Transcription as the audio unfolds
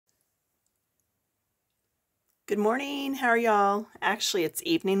Good morning, how are y'all? Actually, it's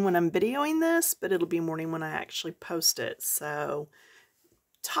evening when I'm videoing this, but it'll be morning when I actually post it. So,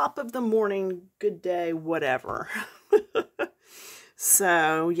 top of the morning, good day, whatever.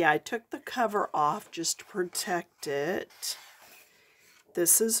 So, yeah, I took the cover off just to protect it.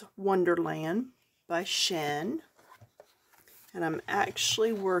 This is Wonderland by Shen. And I'm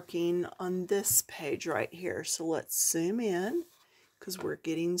actually working on this page right here. So let's zoom in because we're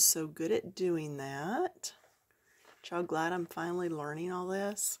getting so good at doing that. Y'all glad I'm finally learning all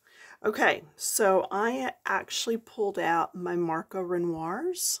this? Okay, so I actually pulled out my Marco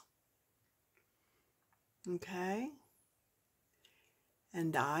Renoirs. Okay.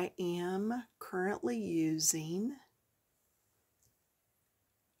 And I am currently using,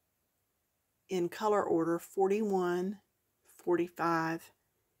 in color order, 41, 45,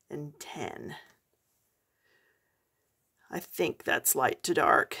 and 10. I think that's light to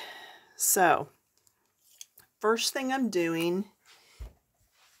dark. So, first thing I'm doing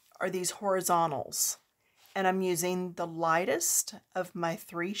are these horizontals. And I'm using the lightest of my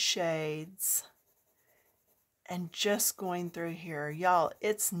 3 shades and just going through here. Y'all,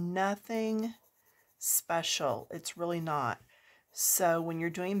 it's nothing special. It's really not. So when you're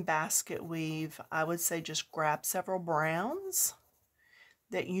doing basket weave, I would say just grab several browns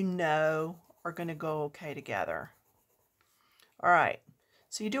that you know are going to go okay together. All right.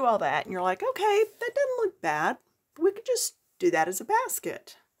 So you do all that and you're like, okay, that doesn't look bad. We could just do that as a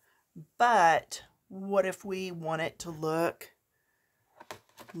basket. But what if we want it to look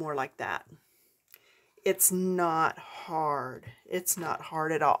more like that? It's not hard. It's not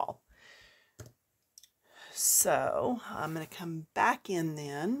hard at all. So I'm going to come back in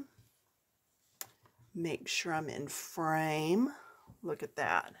then. Make sure I'm in frame. Look at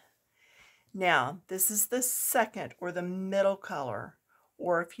that. Now, this is the second or the middle color,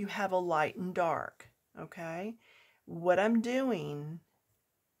 or if you have a light and dark, okay? What I'm doing,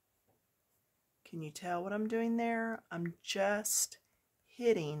 can you tell what I'm doing there? I'm just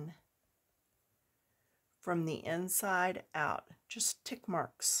hitting from the inside out, just tick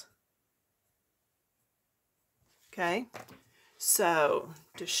marks. Okay, so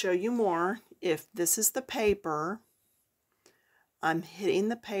to show you more, if this is the paper, I'm hitting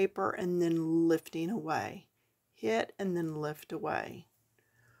the paper and then lifting away. Hit and then lift away.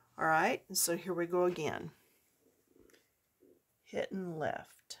 All right, so here we go again. Hit and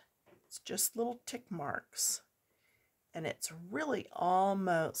lift. It's just little tick marks. And it's really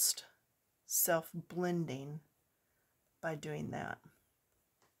almost self-blending by doing that.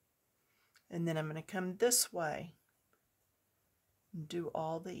 And then I'm going to come this way and do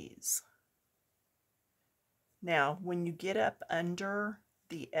all these. Now, when you get up under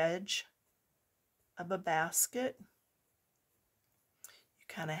the edge of a basket, you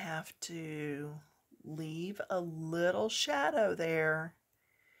kind of have to leave a little shadow there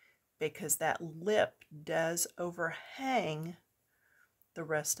because that lip does overhang the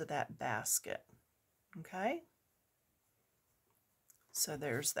rest of that basket. Okay? So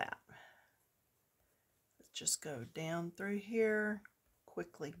there's that. Let's just go down through here,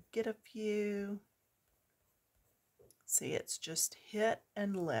 quickly get a few. See, it's just hit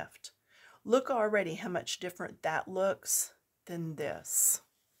and lift. Look already how much different that looks than this.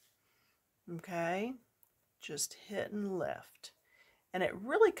 Okay? Just hit and lift. And it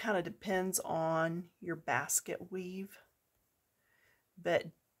really kind of depends on your basket weave. But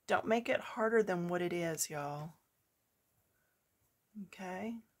don't make it harder than what it is, y'all.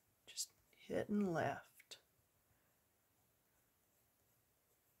 Okay? Just hit and lift.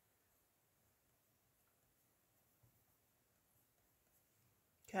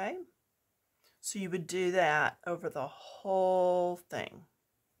 Okay? So you would do that over the whole thing.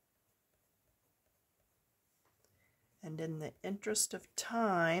 And in the interest of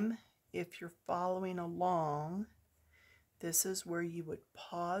time, if you're following along, this is where you would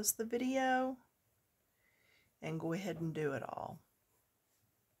pause the video and go ahead and do it all.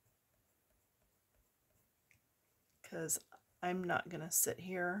 Because I'm not going to sit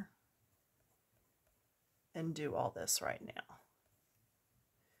here and do all this right now.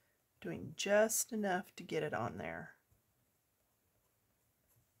 Doing just enough to get it on there.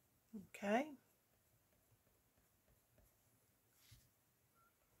 Okay.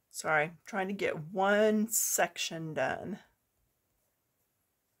 Sorry, I'm trying to get one section done.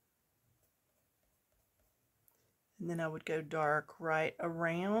 And then I would go dark right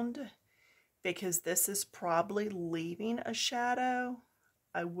around because this is probably leaving a shadow.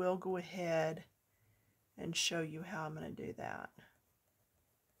 I will go ahead and show you how I'm going to do that.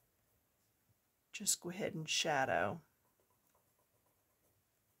 Just go ahead and shadow.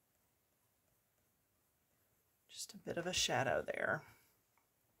 Just a bit of a shadow there.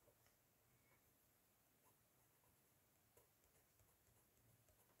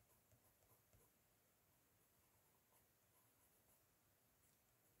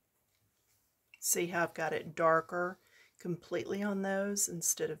 See how I've got it darker completely on those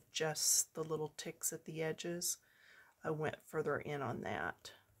instead of just the little ticks at the edges? I went further in on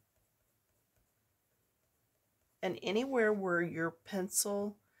that. And anywhere where your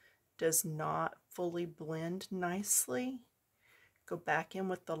pencil does not fully blend nicely, go back in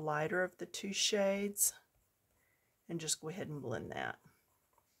with the lighter of the two shades and just go ahead and blend that.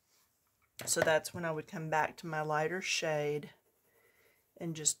 So that's when I would come back to my lighter shade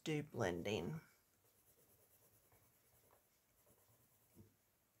and just do blending.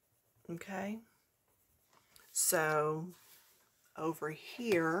 Okay, so over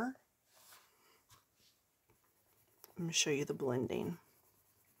here, I'm going to show you the blending.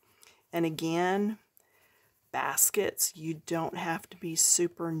 And again, baskets, you don't have to be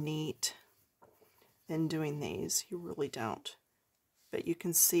super neat in doing these. You really don't. But you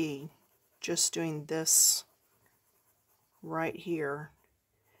can see just doing this right here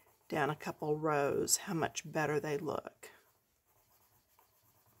down a couple rows how much better they look.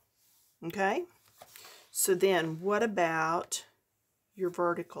 Okay, so then what about your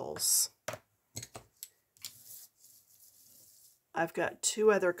verticals? I've got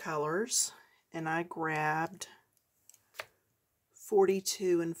two other colors, and I grabbed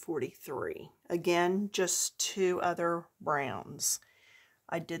 42 and 43. Again, just two other browns.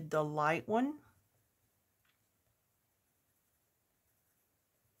 I did the light one.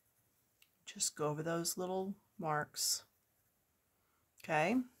 Just go over those little marks.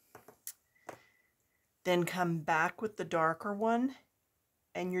 Okay. Then come back with the darker one,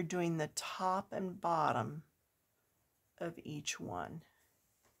 and you're doing the top and bottom of each one.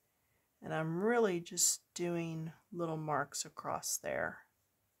 And I'm really just doing little marks across there.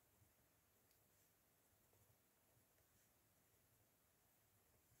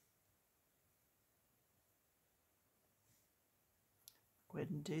 Go ahead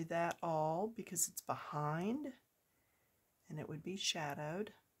and do that all because it's behind and it would be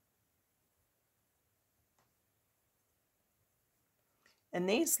shadowed. And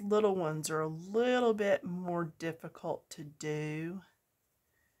these little ones are a little bit more difficult to do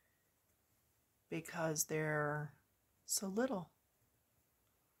because they're so little.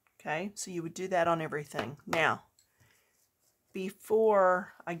 Okay, so you would do that on everything. Now,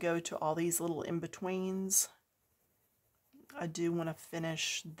 before I go to all these little in-betweens, I do want to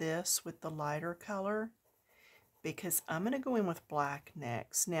finish this with the lighter color because I'm going to go in with black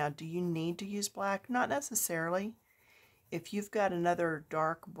next. Now, do you need to use black? Not necessarily. If you've got another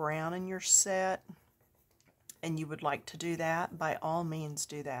dark brown in your set and you would like to do that, by all means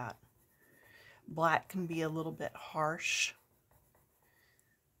do that. Black can be a little bit harsh,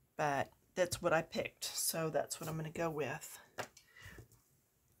 but that's what I picked, so that's what I'm going to go with.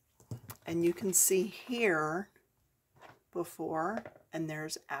 And you can see here before, and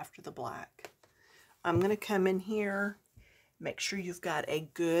there's after the black. I'm going to come in here, make sure you've got a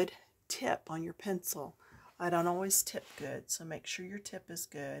good tip on your pencil. I don't always tip good, so make sure your tip is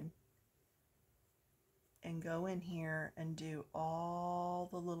good. And go in here and do all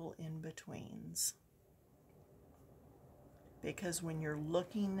the little in-betweens. Because when you're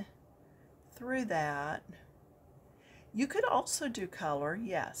looking through that, you could also do color,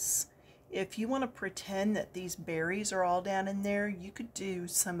 yes. If you want to pretend that these berries are all down in there, you could do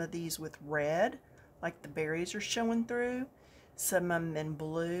some of these with red, like the berries are showing through, some of them in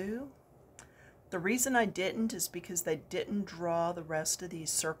blue. The reason I didn't is because they didn't draw the rest of these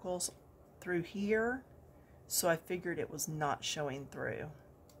circles through here, so I figured it was not showing through.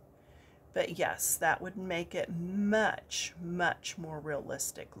 But yes, that would make it much, much more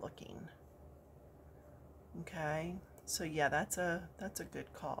realistic looking. Okay, so yeah, that's a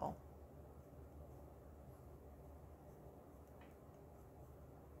good call.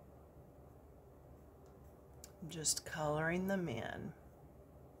 I'm just coloring them in.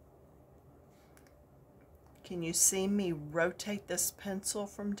 Can you see me rotate this pencil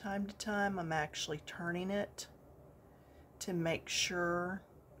from time to time? I'm actually turning it to make sure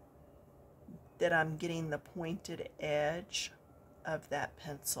that I'm getting the pointed edge of that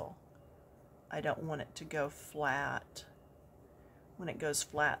pencil. I don't want it to go flat. When it goes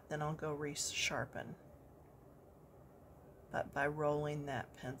flat, then I'll go resharpen. But by rolling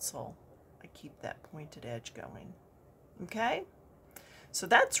that pencil, I keep that pointed edge going. Okay? So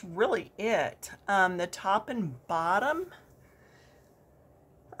that's really it. The top and bottom.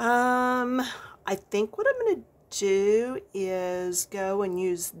 I think what I'm going to do is go and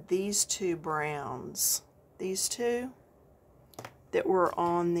use these two browns. these two that were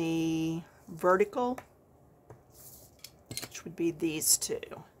on the vertical, which would be these two.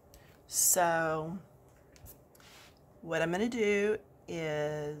 So what I'm going to do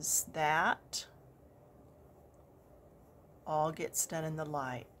is that all gets done in the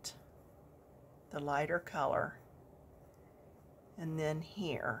light, the lighter color. And then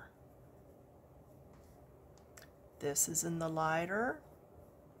here, this is in the lighter.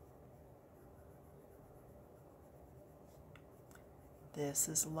 This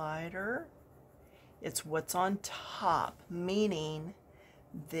is lighter. It's what's on top, meaning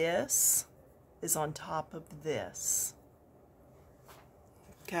this is on top of this.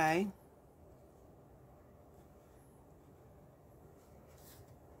 Okay?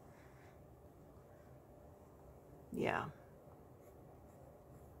 Yeah.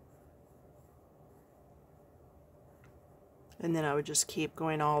 And then I would just keep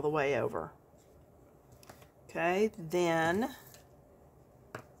going all the way over. Okay, then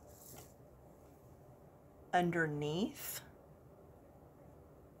underneath,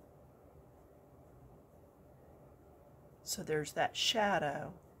 so there's that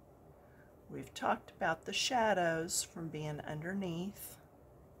shadow. We've talked about the shadows from being underneath.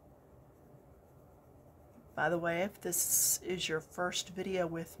 By the way, if this is your first video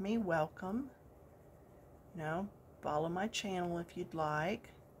with me, welcome. You know, follow my channel if you'd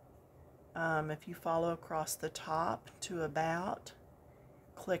like. If you follow across the top to about,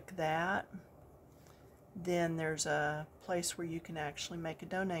 click that. Then there's a place where you can actually make a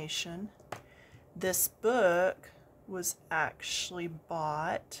donation. This book was actually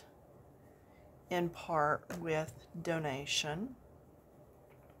bought in part with donation.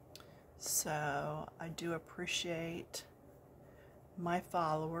 So I do appreciate my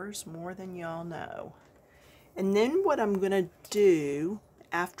followers more than y'all know. And then what I'm going to do,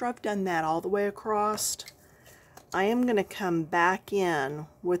 after I've done that all the way across, I am going to come back in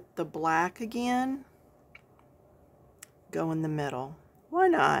with the black again, go in the middle. Why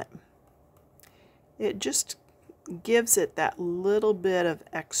not? It just gives it that little bit of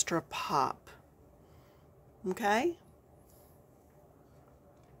extra pop. Okay?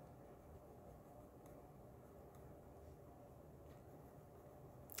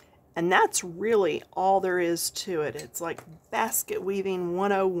 And that's really all there is to it. It's like basket weaving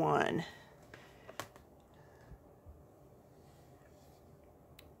 101.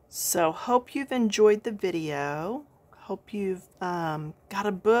 So hope you've enjoyed the video. Hope you've got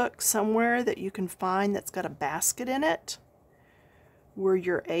a book somewhere that you can find that's got a basket in it, where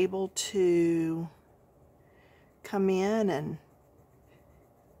you're able to come in and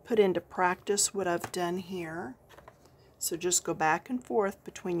put into practice what I've done here. So just go back and forth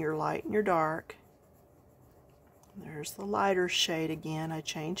between your light and your dark. There's the lighter shade again. I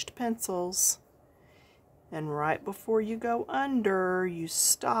changed pencils. And right before you go under, you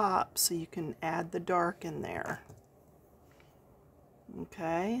stop so you can add the dark in there.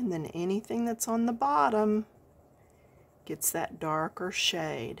 Okay, and then anything that's on the bottom gets that darker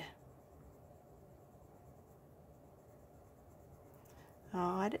shade.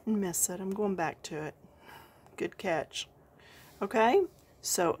 Oh, I didn't miss it. I'm going back to it. Good catch. Okay,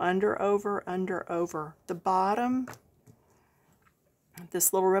 so under, over, under, over. The bottom,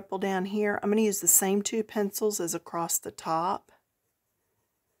 this little ripple down here, I'm going to use the same two pencils as across the top.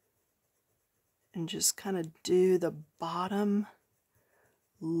 And just kind of do the bottom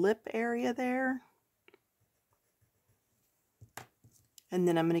lip area there. And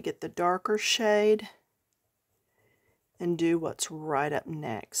then I'm going to get the darker shade and do what's right up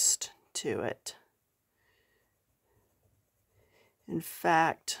next to it. In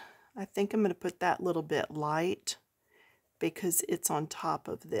fact, I think I'm going to put that little bit light because it's on top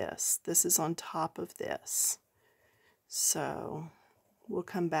of this. This is on top of this. So we'll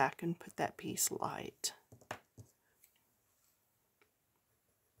come back and put that piece light.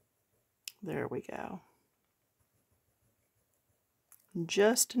 There we go.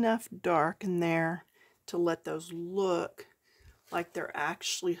 Just enough dark in there to let those look like they're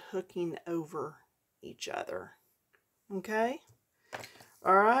actually hooking over each other. Okay?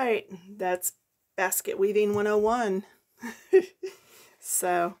 All right, that's basket weaving 101.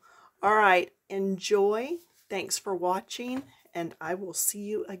 So, all right, enjoy. Thanks for watching, and I will see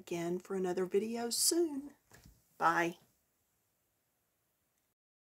you again for another video soon. Bye.